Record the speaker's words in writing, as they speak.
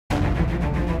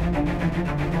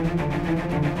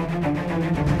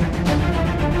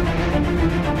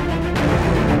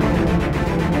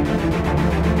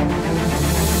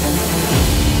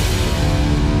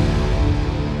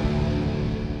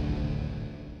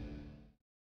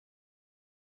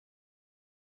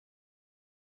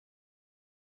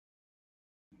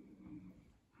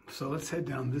So let's head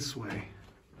down this way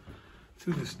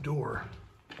through this door.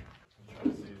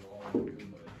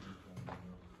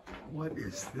 What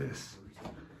is this?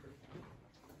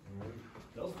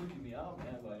 That was freaking me out,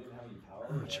 man, but I didn't have any power.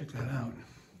 Oh, check that out.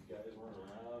 You guys weren't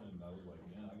around, and I was like,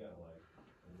 man, I got like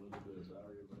a little bit of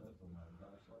battery left on my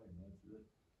flashlight, and that's it.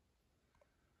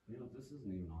 You know, this isn't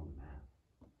even on the map.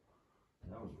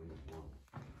 That was really one.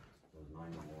 That was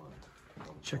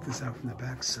 901. Check this out from the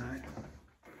back side.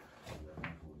 That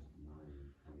was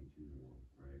 922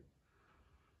 right?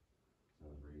 So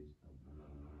I was raised 11,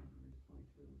 raised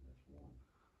 22. That's one.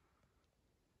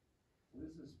 What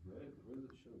is this red? Where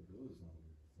does it show goes on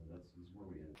here? So this is where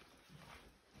we end.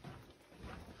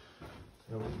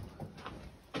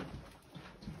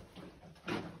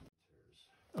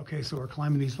 Okay, so we're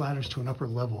climbing these ladders to an upper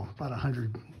level, about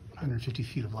 100, 150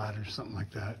 feet of ladders, something like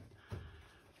that.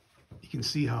 You can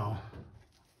see how,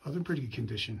 they're in pretty good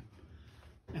condition,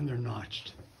 and they're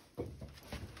notched.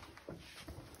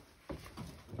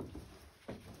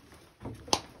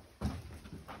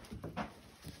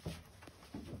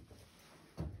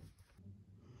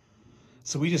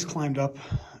 So we just climbed up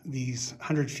these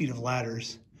 100 feet of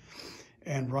ladders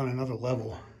and run another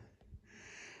level.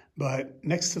 But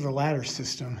next to the ladder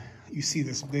system, you see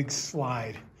this big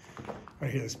slide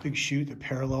right here, this big chute that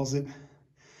parallels it.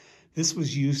 This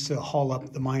was used to haul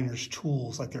up the miners'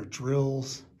 tools, like their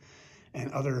drills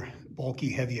and other bulky,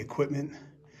 heavy equipment.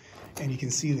 And you can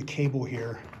see the cable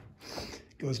here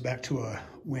goes back to a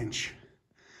winch.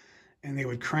 And they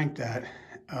would crank that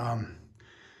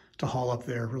to haul up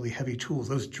their really heavy tools.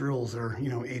 Those drills are,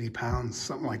 80 pounds,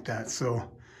 something like that. So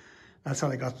that's how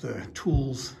they got the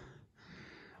tools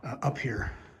up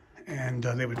here, and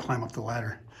they would climb up the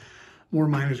ladder. More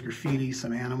miners' graffiti,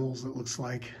 some animals, it looks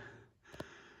like.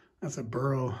 That's a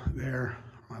burrow there,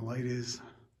 where my light is.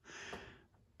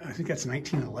 I think that's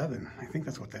 1911. I think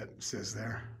that's what that says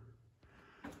there.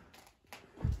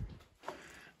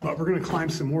 But we're gonna climb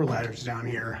some more ladders down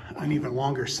here, an even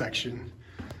longer section.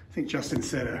 I think Justin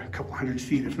said a couple 100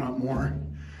 feet, if not more. And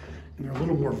they're a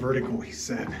little more vertical, he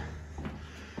said.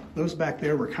 Those back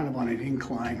there were kind of on an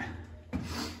incline.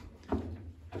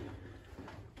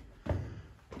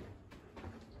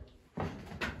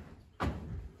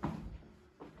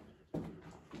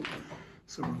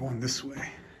 So we're going this way.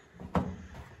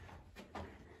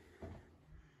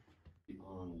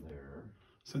 On there.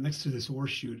 So next to this ore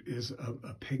chute is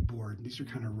a pegboard. These are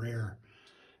kind of rare.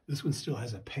 This one still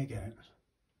has a peg in it.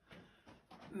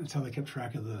 That's how they kept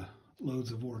track of the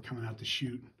loads of ore coming out the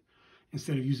chute,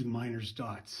 instead of using miners'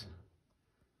 dots.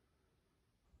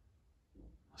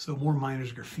 So more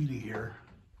miners' graffiti here.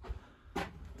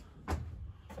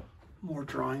 More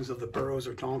drawings of the burros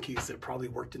or donkeys that probably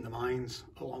worked in the mines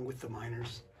along with the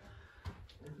miners.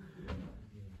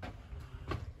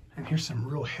 And here's some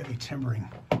real heavy timbering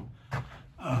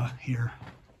here.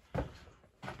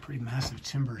 Pretty massive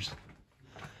timbers.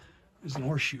 There's an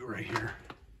ore chute right here.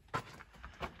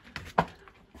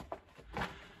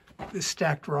 This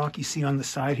stacked rock you see on the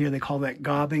side here, they call that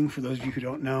gobbing, for those of you who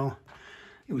don't know.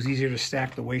 It was easier to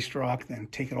stack the waste rock than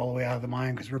take it all the way out of the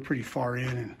mine, because we're pretty far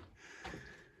in. And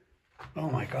oh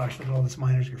my gosh, look at all this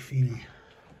miners' graffiti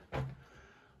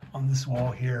on this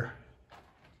wall here.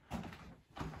 A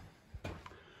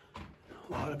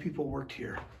lot of people worked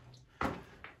here.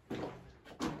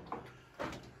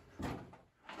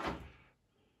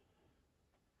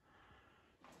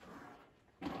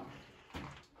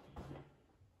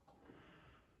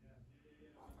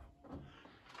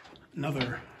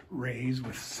 Another raise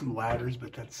with some ladders,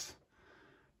 but that's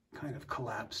kind of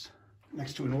collapsed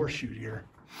next to an ore chute here.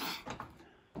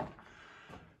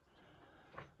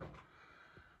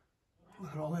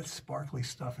 Look at all that sparkly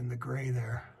stuff in the gray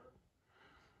there.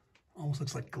 Almost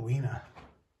looks like galena.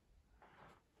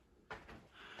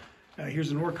 Here's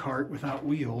an ore cart without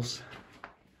wheels.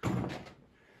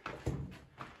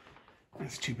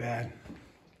 That's too bad.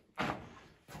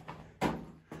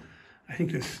 I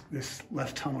think this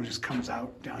left tunnel just comes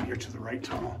out down here to the right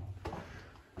tunnel.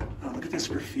 Oh, look at this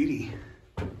graffiti.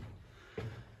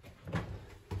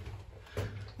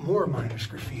 More miners'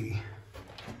 graffiti.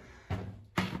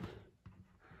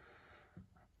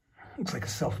 Looks like a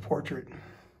self-portrait.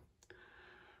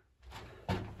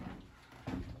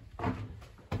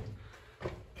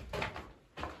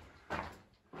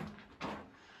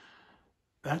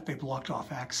 That they blocked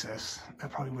off access.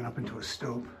 That probably went up into a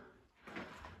stope.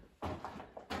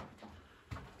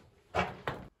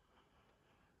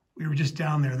 We were just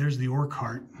down there. There's the ore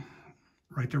cart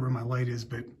right there where my light is,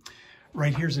 but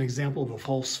right here's an example of a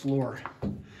false floor.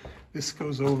 This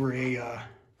goes over a,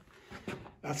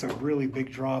 that's a really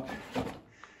big drop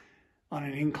on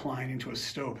an incline into a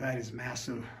stope. That is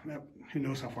massive. Who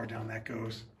knows how far down that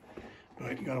goes.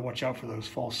 But you got to watch out for those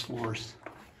false floors.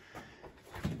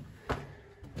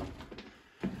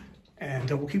 And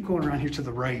we'll keep going around here to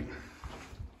the right.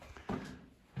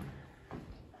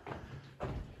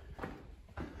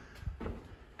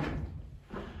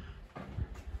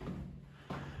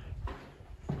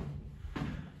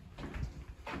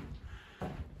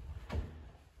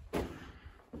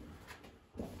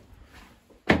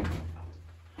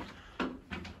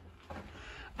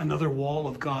 Another wall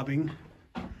of gobbing,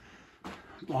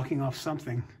 blocking off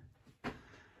something.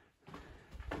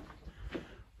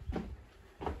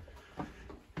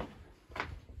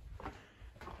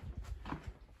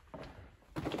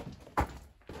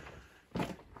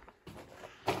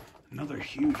 Another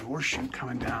huge horseshoe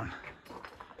coming down.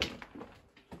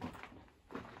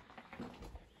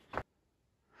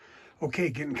 Okay,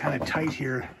 getting kind of tight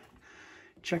here.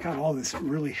 Check out all this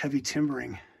really heavy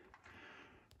timbering.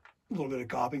 A little bit of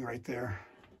gobbing right there.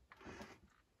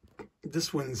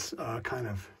 This one's kind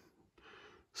of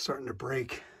starting to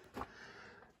break.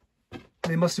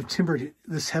 They must have timbered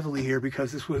this heavily here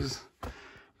because this was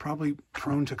probably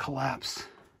prone to collapse.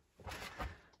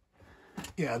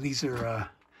 Yeah, these are,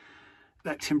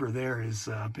 that timber there has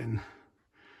been,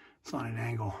 it's on an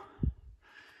angle.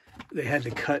 They had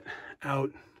to cut out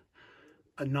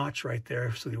a notch right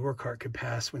there so the ore cart could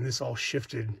pass when this all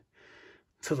shifted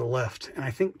to the left. And I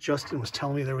think Justin was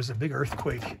telling me there was a big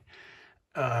earthquake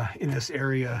in this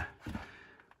area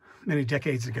many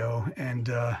decades ago, and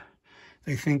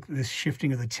they think this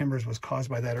shifting of the timbers was caused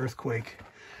by that earthquake.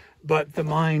 But the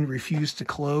mine refused to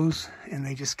close, and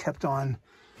they just kept on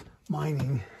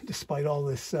mining despite all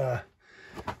this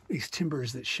these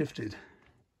timbers that shifted.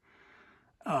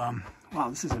 Wow,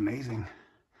 this is amazing.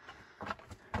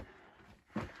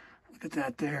 Look at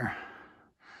that there.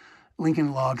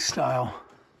 Lincoln log style.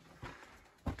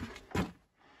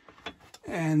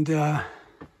 And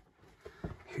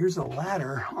here's a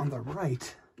ladder on the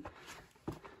right.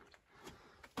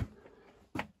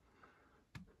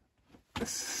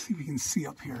 Let's see if you can see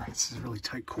up here. This is really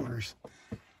tight corners.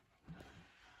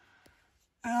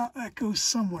 Now that goes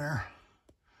somewhere.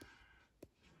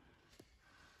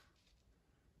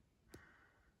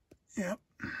 Yep.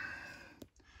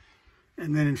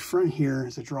 And then in front here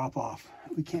is a drop off.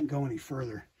 We can't go any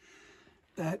further.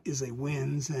 That is a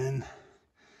winze, and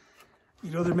you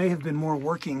know, there may have been more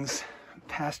workings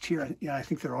past here. Yeah, I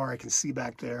think there are. I can see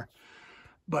back there.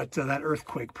 But that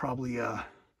earthquake probably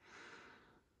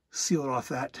sealed off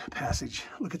that passage.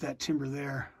 Look at that timber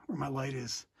there where my light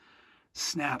is.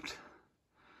 Snapped.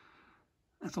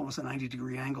 That's almost a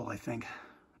 90-degree angle, I think,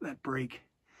 that break.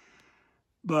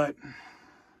 But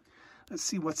let's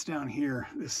see what's down here,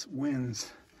 this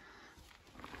winze.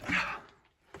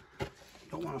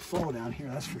 Don't want to fall down here,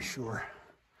 that's for sure.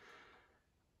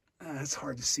 It's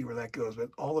hard to see where that goes,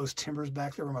 but all those timbers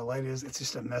back there where my light is, it's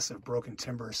just a mess of broken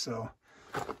timber. So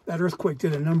that earthquake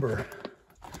did a number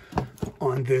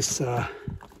on this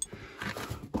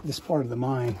this part of the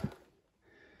mine.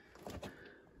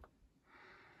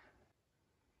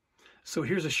 So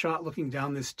here's a shot looking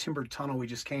down this timbered tunnel we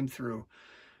just came through.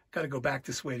 Got to go back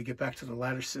this way to get back to the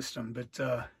ladder system,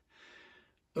 but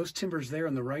those timbers there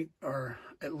on the right are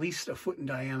at least a foot in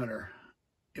diameter,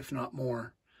 if not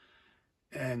more.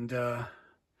 And a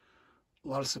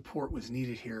lot of support was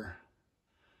needed here,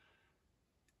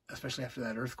 especially after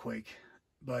that earthquake.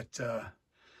 But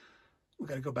we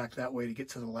got to go back that way to get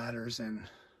to the ladders and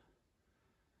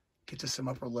get to some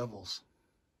upper levels.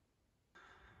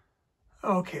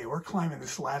 Okay, we're climbing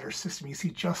this ladder system. You see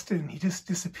Justin, he just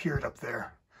disappeared up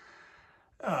there.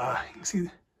 You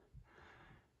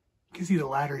can see the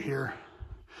ladder here.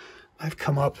 I've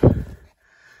come up.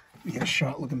 Get a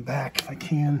shot looking back if I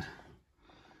can.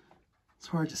 It's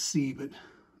hard to see, but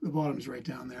the bottom's right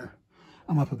down there.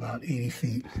 I'm up about 80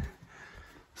 feet,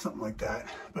 something like that,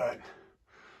 but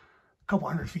a couple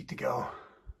 100 feet to go.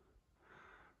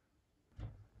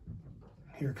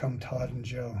 Here come Todd and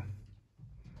Joe.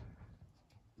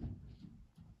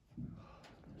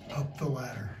 Up the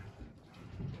ladder.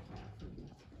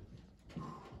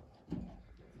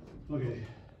 Okay.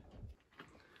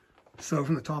 So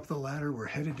from the top of the ladder, we're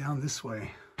headed down this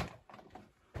way.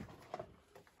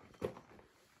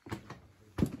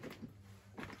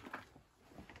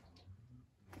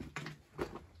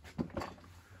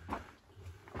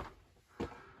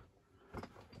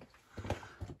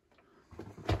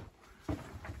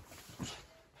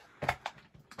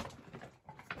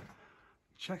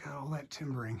 Check out all that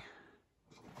timbering.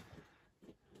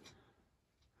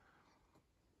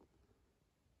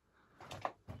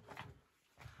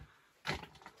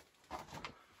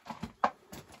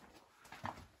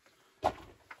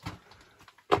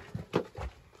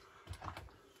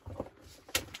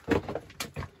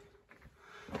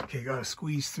 you got to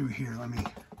squeeze through here. Let me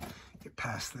get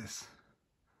past this.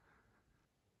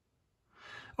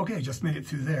 Okay, just made it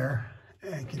through there,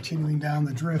 and continuing down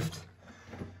the drift.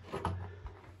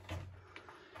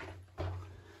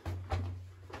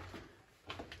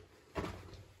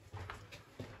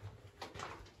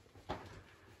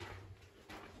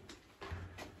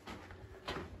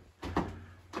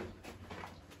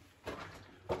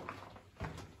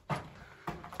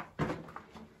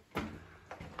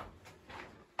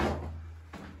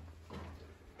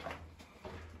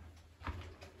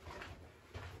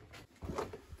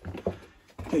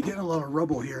 Okay, getting a lot of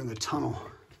rubble here in the tunnel.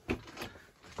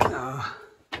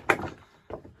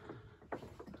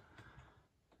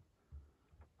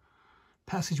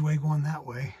 Passageway going that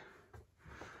way.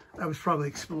 That was probably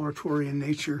exploratory in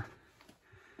nature.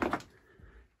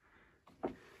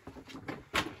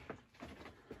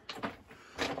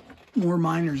 More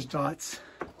miners' dots.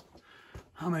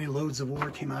 How many loads of ore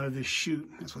came out of this chute?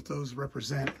 That's what those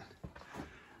represent.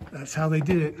 That's how they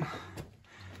did it.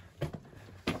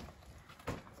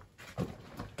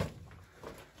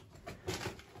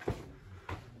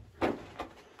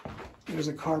 There's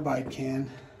a carbide can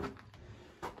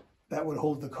that would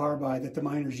hold the carbide that the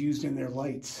miners used in their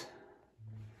lights.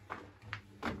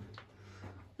 A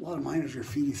lot of miners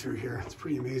graffiti through here. It's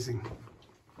pretty amazing.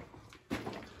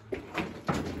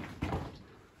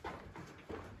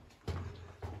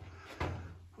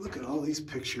 Look at all these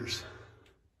pictures.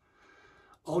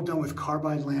 All done with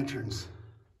carbide lanterns.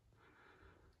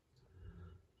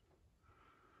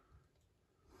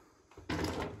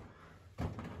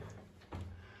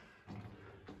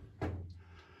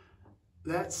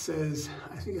 That says,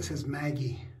 I think it says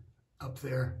Maggie up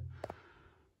there.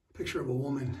 Picture of a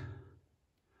woman.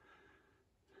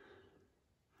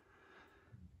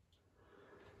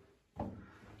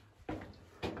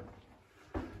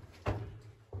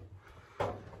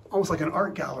 Almost like an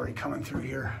art gallery coming through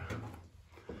here.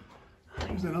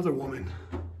 Here's another woman.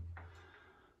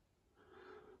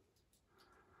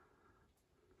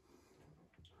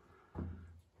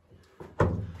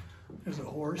 There's a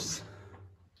horse.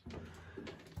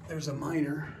 There's a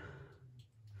miner,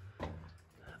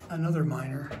 another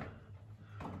miner,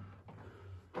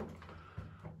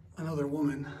 another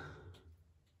woman.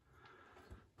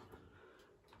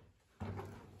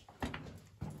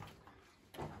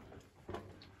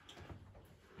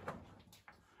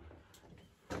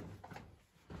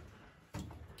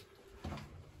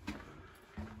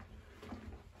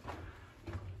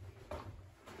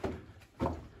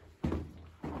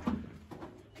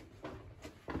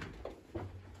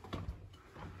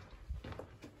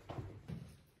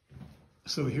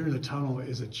 So here the tunnel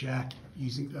is a jack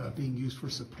being used for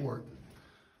support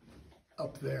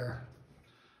up there.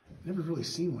 Never really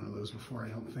seen one of those before, I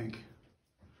don't think.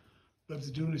 But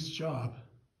it's doing its job.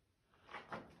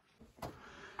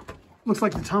 Looks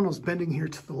like the tunnel's bending here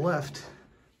to the left.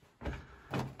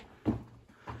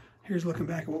 Here's looking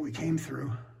back at what we came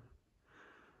through.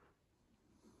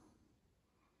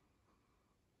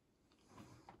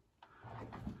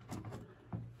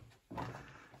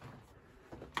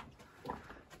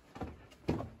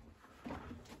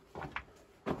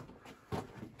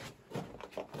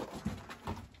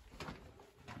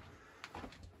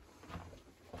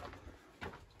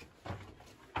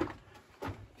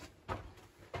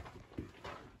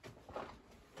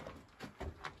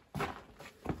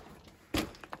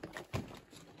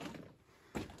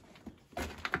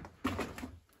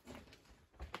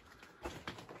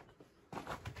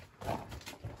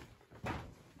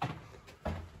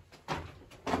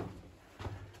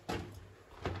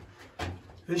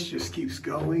 This just keeps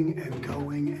going and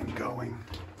going and going.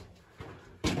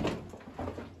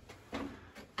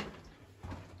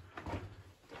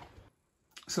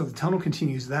 So the tunnel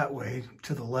continues that way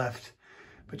to the left,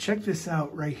 but check this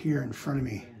out right here in front of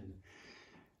me.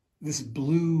 This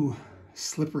blue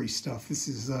slippery stuff. This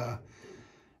is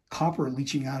copper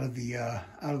leaching out of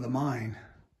the mine,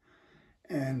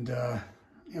 and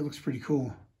it looks pretty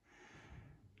cool.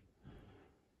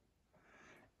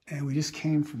 And we just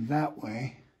came from that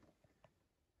way.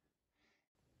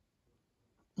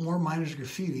 More miners'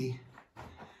 graffiti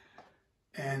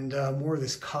and more of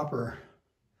this copper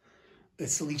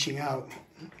that's leaching out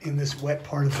in this wet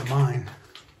part of the mine.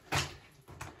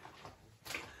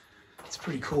 It's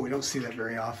pretty cool. We don't see that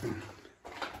very often.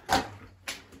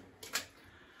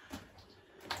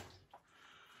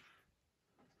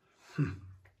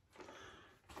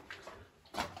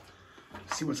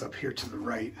 See what's up here to the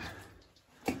right.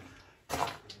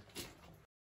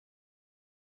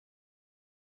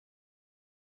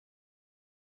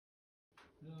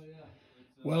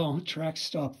 Well, tracks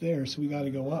stop there, so we got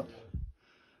to go up.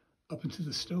 up into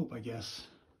the stope, I guess.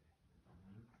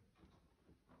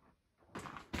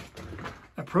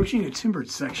 Approaching a timbered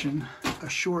section, a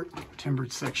short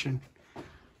timbered section.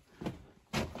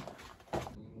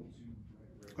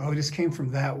 Oh, it just came from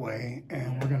that way,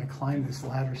 and we're going to climb this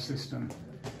ladder system.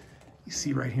 You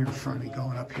see right here in front of me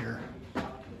going up here.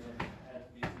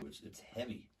 It's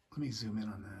heavy. Let me zoom in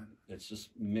on that. It's just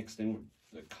mixed in with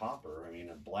the copper. I mean,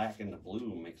 the black and the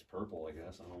blue makes purple, I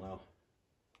guess. I don't know.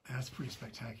 That's pretty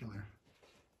spectacular.